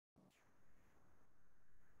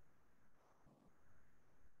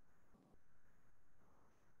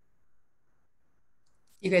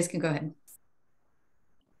You guys can go ahead.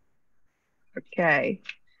 Okay.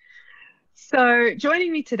 So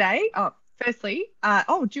joining me today, firstly,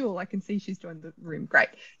 Jewel, I can see she's joined the room. Great.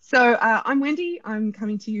 So I'm Wendy. I'm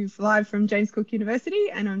coming to you live from James Cook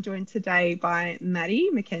University, and I'm joined today by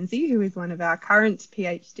Maddi Mackenzie, who is one of our current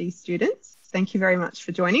PhD students. Thank you very much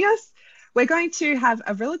for joining us. We're going to have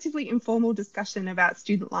a relatively informal discussion about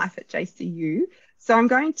student life at JCU. So I'm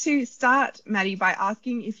going to start, Maddi, by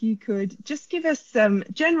asking if you could just give us some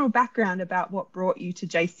general background about what brought you to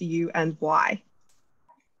JCU and why.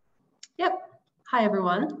 Yep. Hi,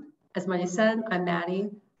 everyone. As Maddi said, I'm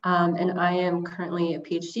Maddi, and I am currently a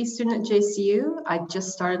PhD student at JCU. I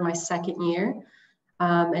just started my second year,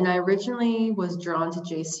 and I originally was drawn to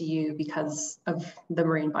JCU because of the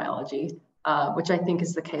marine biology, which I think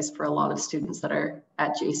is the case for a lot of students that are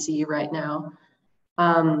at JCU right now.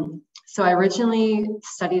 So I originally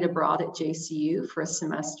studied abroad at JCU for a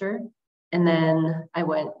semester, and then I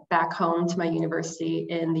went back home to my university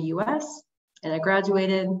in the US, and I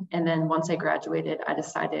graduated. And then once I graduated, I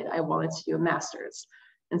decided I wanted to do a master's.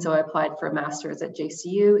 And so I applied for a master's at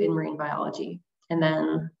JCU in marine biology. And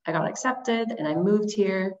then I got accepted and I moved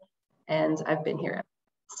here, and I've been here.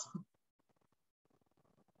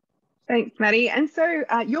 Thanks, Maddi. And so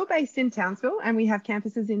you're based in Townsville, and we have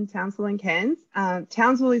campuses in Townsville and Cairns.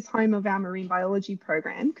 Townsville is home of our marine biology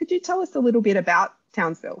program. Could you tell us a little bit about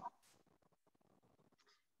Townsville?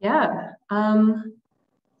 Yeah,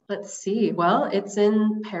 let's see. Well, it's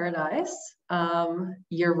in Paradise.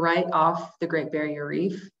 You're right off the Great Barrier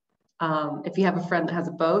Reef. If you have a friend that has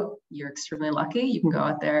a boat, you're extremely lucky. You can go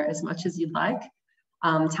out there as much as you'd like.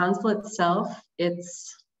 Townsville itself,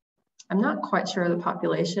 I'm not quite sure of the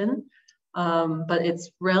population, but it's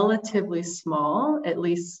relatively small, at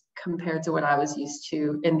least compared to what I was used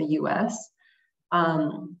to in the US.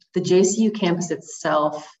 The JCU campus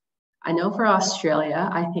itself, I know for Australia,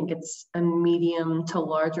 I think it's a medium to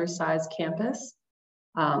larger size campus.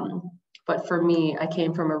 But for me, I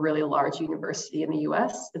came from a really large university in the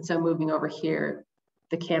US. And so moving over here,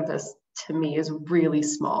 the campus to me is really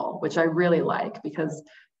small, which I really like because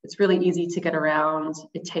it's really easy to get around.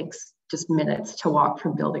 It takes just minutes to walk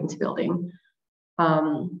from building to building.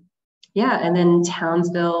 Yeah, and then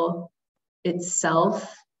Townsville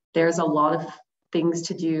itself, there's a lot of things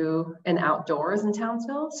to do and outdoors in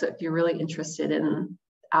Townsville. So if you're really interested in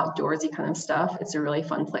outdoorsy kind of stuff, it's a really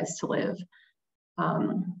fun place to live.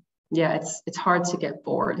 Yeah, it's hard to get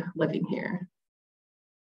bored living here.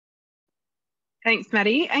 Thanks,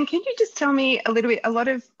 Maddi. And can you just tell me a little bit, a lot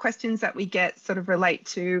of questions that we get sort of relate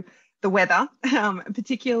to the weather,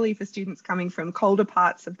 particularly for students coming from colder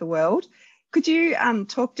parts of the world. Could you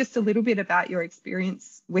talk just a little bit about your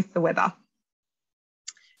experience with the weather?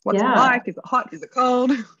 What's it like? Is it hot? Is it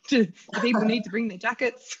cold? Do people need to bring their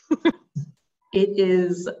jackets? It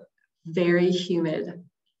is very humid.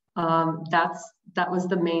 That was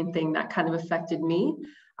the main thing that kind of affected me.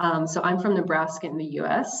 So I'm from Nebraska in the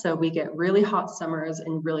US, so we get really hot summers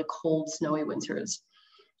and really cold, snowy winters.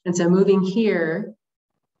 And so moving here,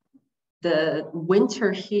 the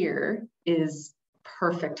winter here is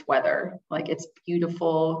perfect weather. Like, it's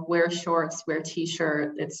beautiful, wear shorts, wear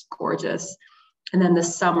t-shirt, it's gorgeous. And then the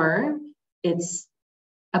summer, it's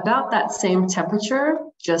about that same temperature,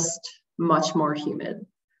 just much more humid.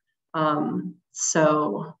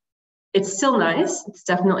 So it's still nice. It's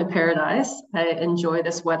definitely paradise. I enjoy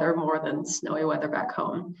this weather more than snowy weather back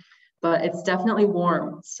home, but it's definitely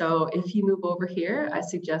warm. So if you move over here, I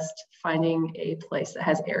suggest finding a place that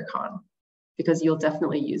has aircon because you'll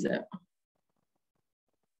definitely use it.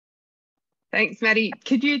 Thanks, Maddi.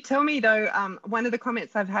 Could you tell me though, one of the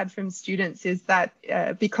comments I've had from students is that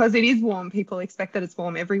because it is warm, people expect that it's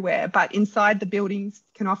warm everywhere, but inside the buildings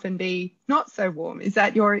can often be not so warm. Is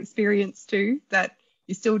that your experience too, that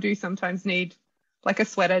you still do sometimes need like a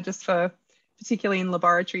sweater just for, particularly in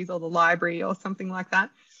laboratories or the library or something like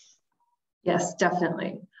that? Yes,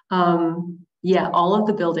 definitely. Yeah, all of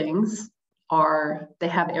the buildings they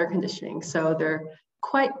have air conditioning, so they're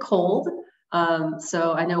quite cold.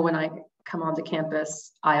 So I know when I come onto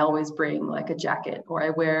campus, I always bring like a jacket or I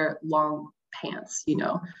wear long pants,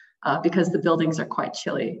 because the buildings are quite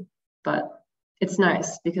chilly. But it's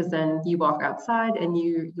nice because then you walk outside and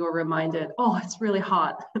you're reminded, oh, it's really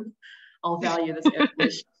hot. I'll value this air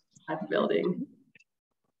conditioning inside the building.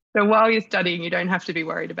 So while you're studying, you don't have to be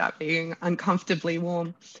worried about being uncomfortably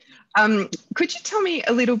warm. Could you tell me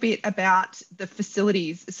a little bit about the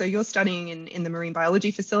facilities? So you're studying in the marine biology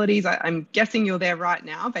facilities. I'm guessing you're there right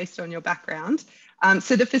now based on your background.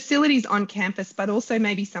 So the facilities on campus, but also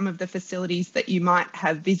maybe some of the facilities that you might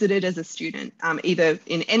have visited as a student, either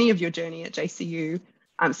in any of your journey at JCU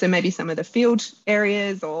So maybe some of the field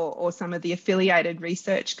areas or some of the affiliated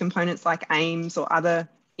research components like AIMS or other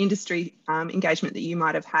industry engagement that you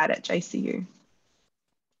might have had at JCU?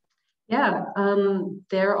 Yeah,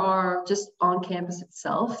 there are just on campus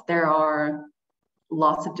itself, there are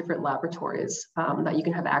lots of different laboratories that you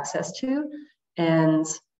can have access to. And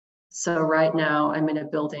so right now I'm in a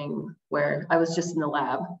building where I was just in the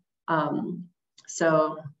lab.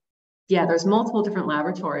 So yeah, there's multiple different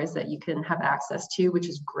laboratories that you can have access to, which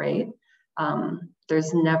is great.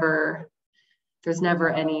 There's never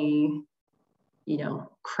any,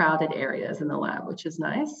 crowded areas in the lab, which is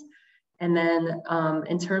nice. And then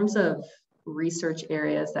in terms of research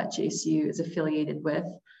areas that JCU is affiliated with,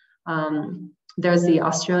 there's the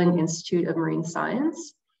Australian Institute of Marine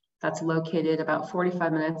Science that's located about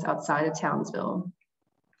 45 minutes outside of Townsville.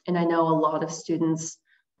 And I know a lot of students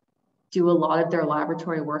do a lot of their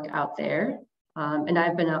laboratory work out there. And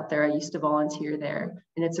I've been out there, I used to volunteer there,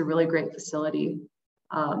 and it's a really great facility.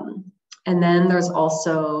 And then there's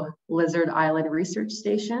also Lizard Island Research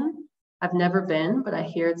Station. I've never been, but I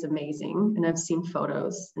hear it's amazing, and I've seen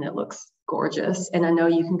photos and it looks gorgeous. And I know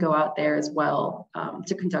you can go out there as well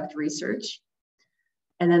to conduct research.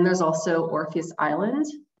 And then there's also Orpheus Island,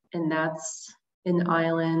 and that's an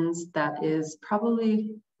island that is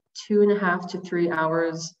probably 2.5 to 3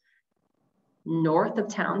 hours north of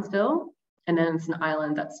Townsville. And then it's an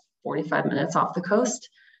island that's 45 minutes off the coast.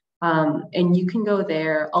 And you can go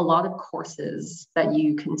there, a lot of courses that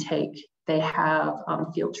you can take. They have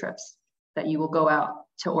field trips that you will go out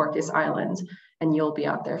to Orpheus Island, and you'll be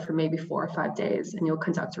out there for maybe 4 or 5 days, and you'll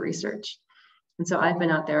conduct research. And so I've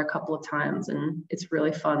been out there a couple of times, and it's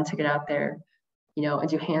really fun to get out there, and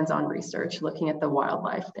do hands-on research, looking at the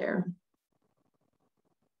wildlife there.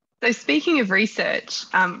 So speaking of research,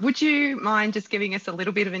 would you mind just giving us a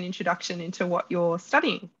little bit of an introduction into what you're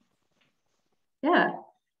studying? Yeah,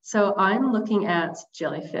 so I'm looking at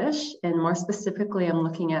jellyfish, and more specifically, I'm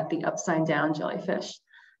looking at the upside down jellyfish.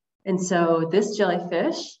 And so this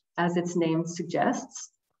jellyfish, as its name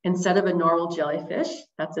suggests, instead of a normal jellyfish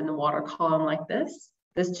that's in the water column like this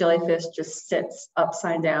jellyfish just sits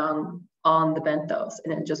upside down on the benthos,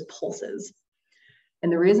 and it just pulses.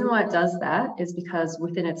 And the reason why it does that is because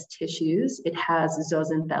within its tissues, it has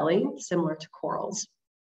zooxanthellae, similar to corals.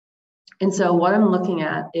 And so what I'm looking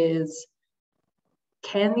at is,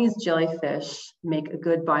 can these jellyfish make a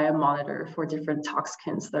good biomonitor for different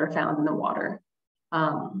toxicants that are found in the water?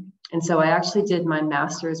 And so I actually did my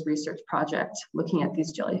master's research project looking at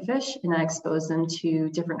these jellyfish, and I exposed them to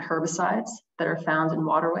different herbicides that are found in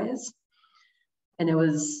waterways. And it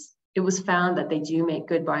was found that they do make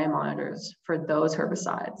good biomonitors for those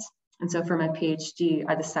herbicides. And so for my PhD,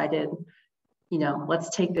 I decided,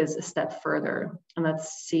 let's take this a step further, and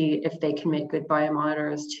let's see if they can make good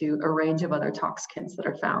biomonitors to a range of other toxicants that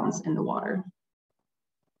are found in the water.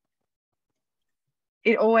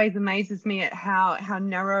 It always amazes me at how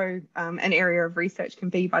narrow an area of research can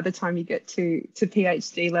be by the time you get to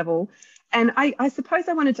PhD level. And I suppose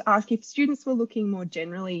I wanted to ask, if students were looking more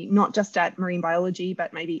generally, not just at marine biology,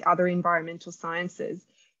 but maybe other environmental sciences,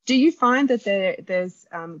 do you find that there's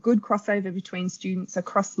good crossover between students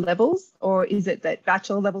across levels? Or is it that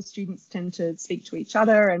bachelor level students tend to speak to each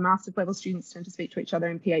other and master's level students tend to speak to each other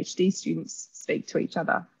and PhD students speak to each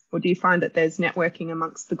other? Or do you find that there's networking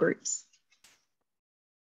amongst the groups?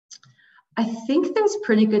 I think there's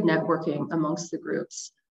pretty good networking amongst the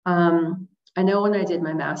groups. I know when I did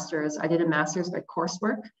my master's, I did a master's by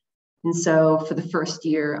coursework. And so for the first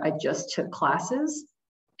year, I just took classes.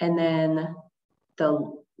 And then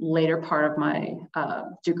the later part of my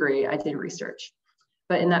degree, I did research.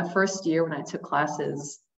 But in that first year when I took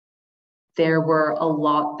classes, there were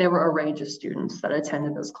a range of students that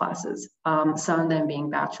attended those classes. Some of them being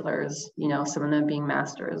bachelors, some of them being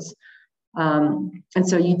masters. And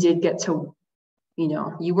so you did get to,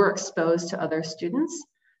 you were exposed to other students.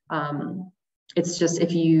 It's just,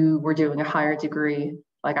 if you were doing a higher degree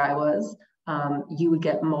like I was, you would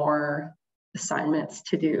get more assignments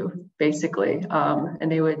to do, basically. And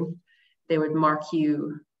they would mark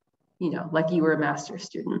you, like you were a master's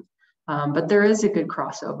student. But there is a good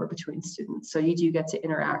crossover between students. So you do get to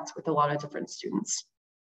interact with a lot of different students.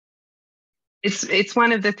 It's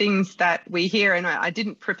one of the things that we hear, and I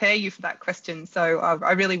didn't prepare you for that question, so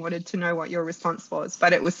I really wanted to know what your response was.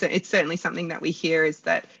 But it's certainly something that we hear, is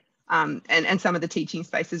that and some of the teaching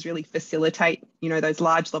spaces really facilitate, those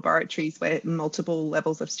large laboratories where multiple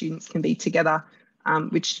levels of students can be together,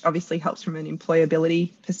 which obviously helps from an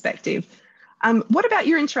employability perspective. What about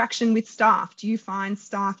your interaction with staff? Do you find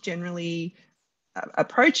staff generally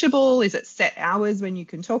approachable? Is it set hours when you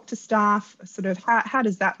can talk to staff? Sort of how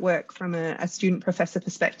does that work from a student professor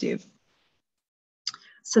perspective?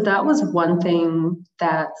 So that was one thing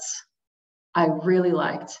that I really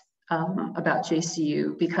liked about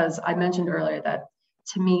JCU, because I mentioned earlier that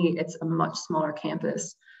to me, it's a much smaller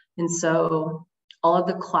campus. And so all of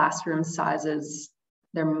the classroom sizes,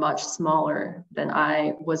 they're much smaller than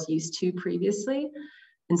I was used to previously.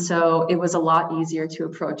 And so it was a lot easier to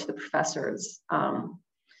approach the professors.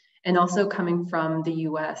 And also coming from the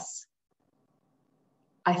US,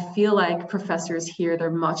 I feel like professors here, they're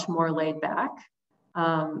much more laid back.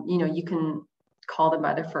 You can call them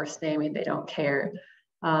by their first name and they don't care.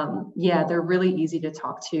 They're really easy to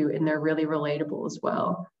talk to and they're really relatable as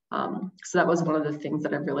well. So that was one of the things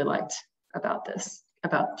that I really liked about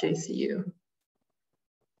JCU.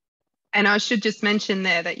 And I should just mention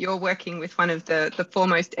there that you're working with one of the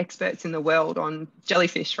foremost experts in the world on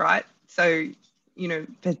jellyfish, right? So,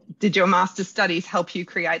 did your master's studies help you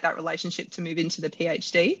create that relationship to move into the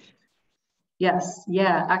PhD? Yes,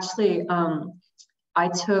 yeah, actually,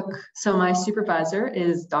 so my supervisor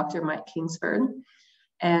is Dr. Mike Kingsford,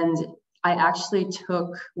 and I actually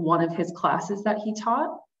took one of his classes that he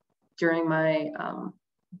taught during my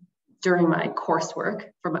coursework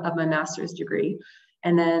of my master's degree.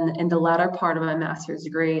 And then in the latter part of my master's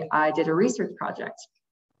degree, I did a research project.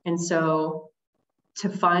 And so to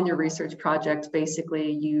find a research project,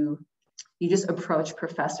 basically you just approach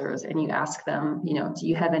professors and you ask them, do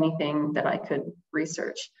you have anything that I could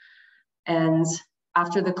research? And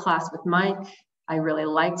after the class with Mike, I really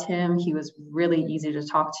liked him. He was really easy to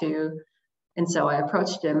talk to. And so I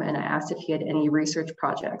approached him and I asked if he had any research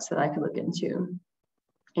projects that I could look into.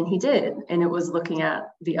 And he did. And it was looking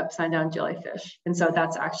at the upside down jellyfish. And so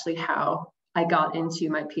that's actually how I got into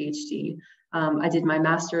my PhD. I did my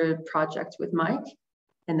master project with Mike.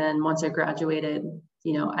 And then once I graduated,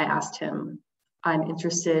 I asked him, I'm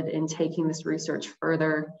interested in taking this research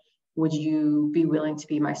further. Would you be willing to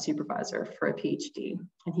be my supervisor for a PhD?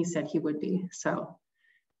 And he said he would be. So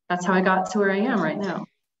that's how I got to where I am right now.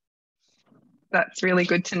 That's really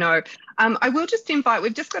good to know. I will just invite,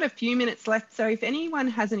 we've just got a few minutes left. So if anyone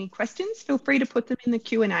has any questions, feel free to put them in the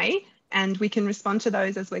Q&A and we can respond to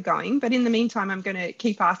those as we're going. But in the meantime, I'm going to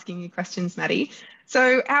keep asking you questions, Maddi.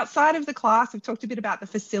 So outside of the class, we've talked a bit about the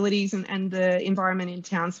facilities and the environment in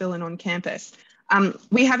Townsville and on campus.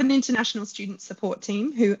 We have an international student support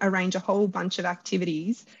team who arrange a whole bunch of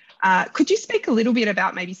activities. Could you speak a little bit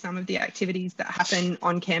about maybe some of the activities that happen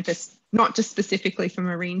on campus, not just specifically for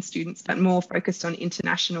marine students, but more focused on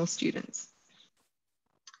international students?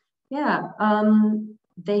 Yeah,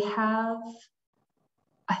 they have,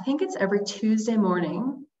 I think it's every Tuesday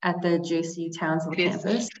morning at the JCU Townsville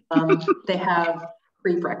campus. They have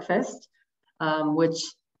free breakfast, which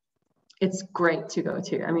it's great to go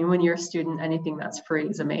to. I mean, when you're a student, anything that's free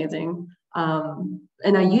is amazing.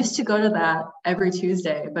 And I used to go to that every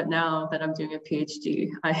Tuesday, but now that I'm doing a PhD,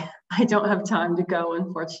 I don't have time to go,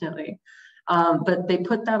 unfortunately. But they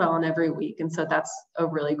put that on every week. And so that's a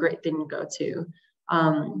really great thing to go to.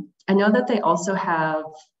 I know that they also have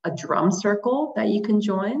a drum circle that you can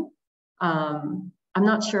join. I'm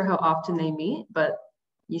not sure how often they meet, but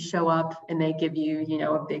you show up and they give you,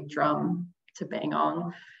 a big drum to bang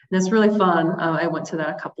on. And it's really fun. I went to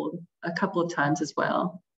that a couple of times as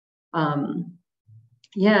well. And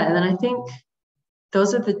then I think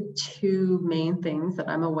those are the two main things that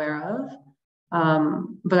I'm aware of.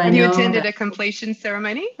 But have you attended a completion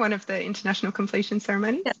ceremony, one of the international completion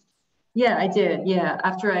ceremonies? Yeah, I did. Yeah,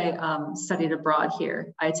 after I studied abroad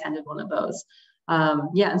here, I attended one of those.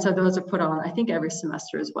 And so those are put on, I think, every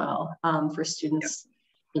semester as well, for students,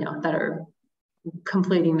 that are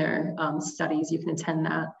completing their studies. You can attend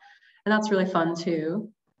that, and that's really fun too.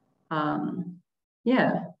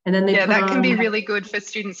 And then that can be really good for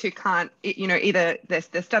students who can't, either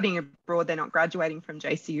they're studying abroad, they're not graduating from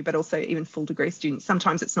JCU, but also even full degree students.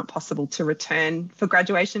 Sometimes it's not possible to return for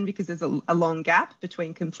graduation because there's a long gap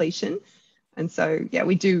between completion. And so,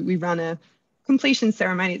 we run a completion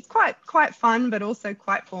ceremony. It's quite fun, but also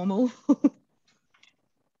quite formal.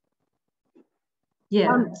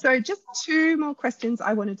 So just two more questions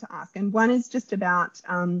I wanted to ask. And one is just about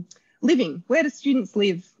living. Where do students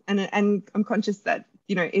live? And I'm conscious that,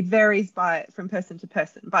 it varies from person to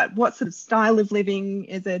person, but what sort of style of living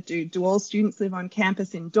is it? Do all students live on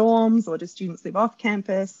campus in dorms, or do students live off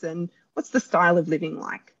campus? And what's the style of living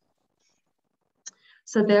like?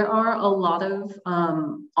 So there are a lot of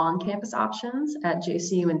on-campus options at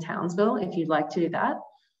JCU in Townsville, if you'd like to do that.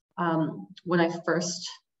 When I first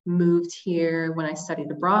moved here, when I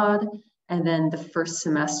studied abroad, And then the first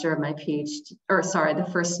semester of my the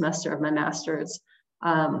first semester of my master's,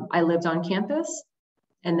 I lived on campus.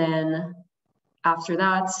 And then after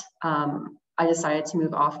that, I decided to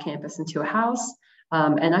move off campus into a house.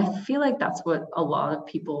 And I feel like that's what a lot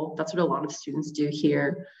of students do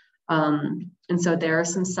here. And so there are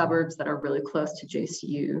some suburbs that are really close to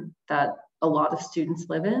JCU that a lot of students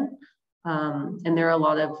live in. And there are a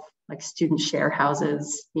lot of like student share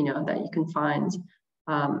houses, that you can find.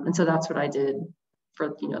 And so that's what I did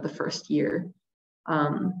for, the first year.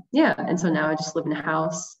 And so now I just live in a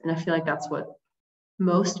house, and I feel like that's what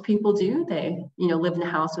most people do. They, live in a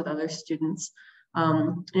house with other students.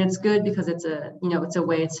 And it's good because it's a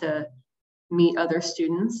way to meet other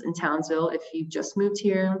students in Townsville if you just moved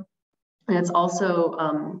here. And it's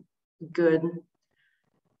also good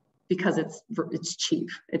because it's cheap.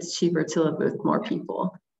 It's cheaper to live with more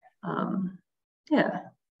people.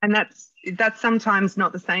 And that's sometimes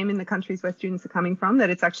not the same in the countries where students are coming from, that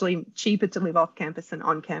it's actually cheaper to live off campus than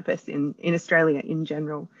on campus in Australia in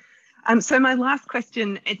general. So my last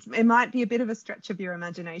question, it might be a bit of a stretch of your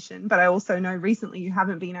imagination, but I also know recently you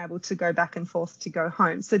haven't been able to go back and forth to go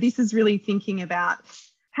home. So this is really thinking about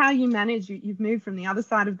how you manage, you've moved from the other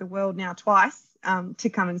side of the world now twice to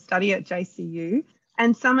come and study at JCU,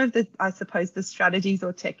 and some of the, I suppose, the strategies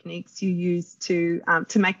or techniques you use to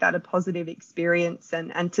make that a positive experience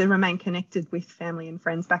and to remain connected with family and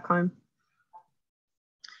friends back home.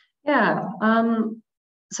 Yeah.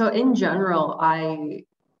 So in general, I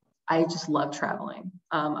just love traveling.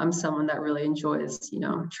 I'm someone that really enjoys,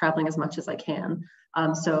 traveling as much as I can.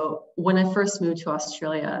 So when I first moved to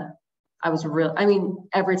Australia,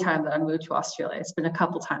 every time that I moved to Australia, it's been a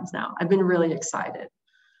couple times now, I've been really excited.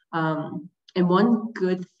 And one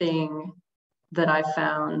good thing that I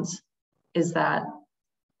found is that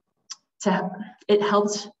it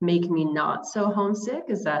helped make me not so homesick,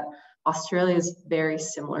 is that Australia is very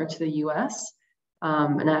similar to the US.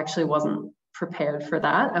 And I actually wasn't prepared for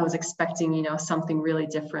that. I was expecting, something really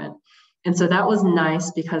different. And so that was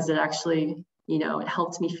nice because it actually, it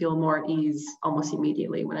helped me feel more at ease almost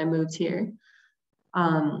immediately when I moved here.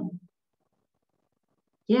 And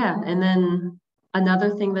then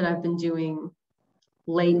another thing that I've been doing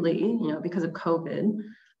lately, because of COVID,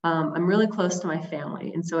 I'm really close to my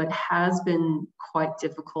family. And so it has been quite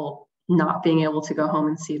difficult not being able to go home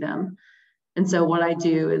and see them. And so what I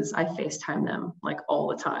do is I FaceTime them like all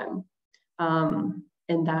the time.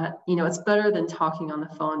 And that, it's better than talking on the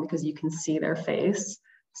phone because you can see their face.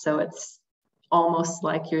 So it's almost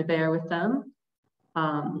like you're there with them.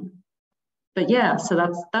 But yeah, so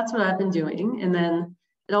that's what I've been doing. And then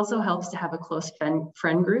it also helps to have a close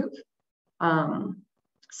friend group.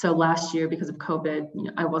 So last year, because of COVID,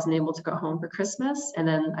 I wasn't able to go home for Christmas, and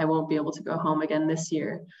then I won't be able to go home again this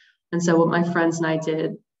year. And so what my friends and I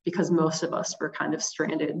did, because most of us were kind of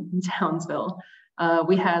stranded in Townsville,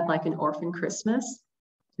 we had like an orphan Christmas.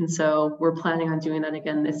 And so we're planning on doing that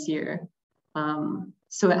again this year.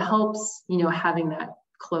 So it helps, having that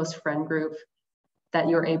close friend group that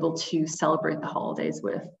you're able to celebrate the holidays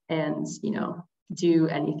with and, do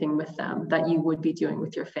anything with them that you would be doing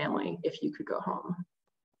with your family if you could go home.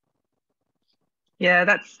 Yeah,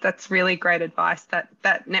 that's really great advice.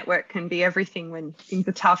 That network can be everything when things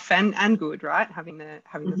are tough and good, right? Having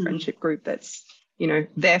the friendship group that's,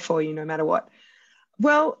 there for you no matter what.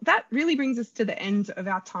 Well, that really brings us to the end of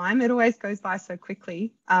our time. It always goes by so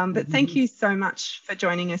quickly. But thank you so much for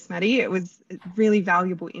joining us, Maddi. It was really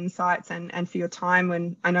valuable insights and for your time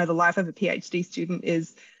when I know the life of a PhD student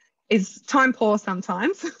is time poor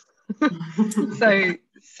sometimes. So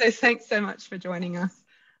thanks so much for joining us.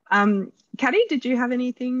 Caddy, did you have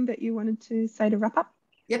anything that you wanted to say to wrap up?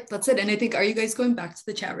 Yep, that's it. And I think, are you guys going back to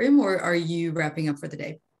the chat room or are you wrapping up for the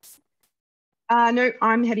day? No,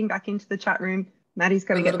 I'm heading back into the chat room. Maddi's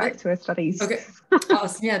got to get back to her studies. Okay,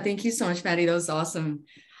 awesome. Yeah, thank you so much, Maddi. That was awesome.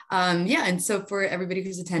 And so for everybody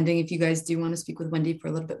who's attending, if you guys do want to speak with Wendy for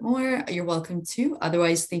a little bit more, you're welcome to.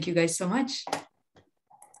 Otherwise, thank you guys so much.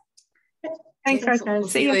 Thanks, guys. We'll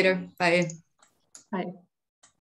see you later. Bye. Bye.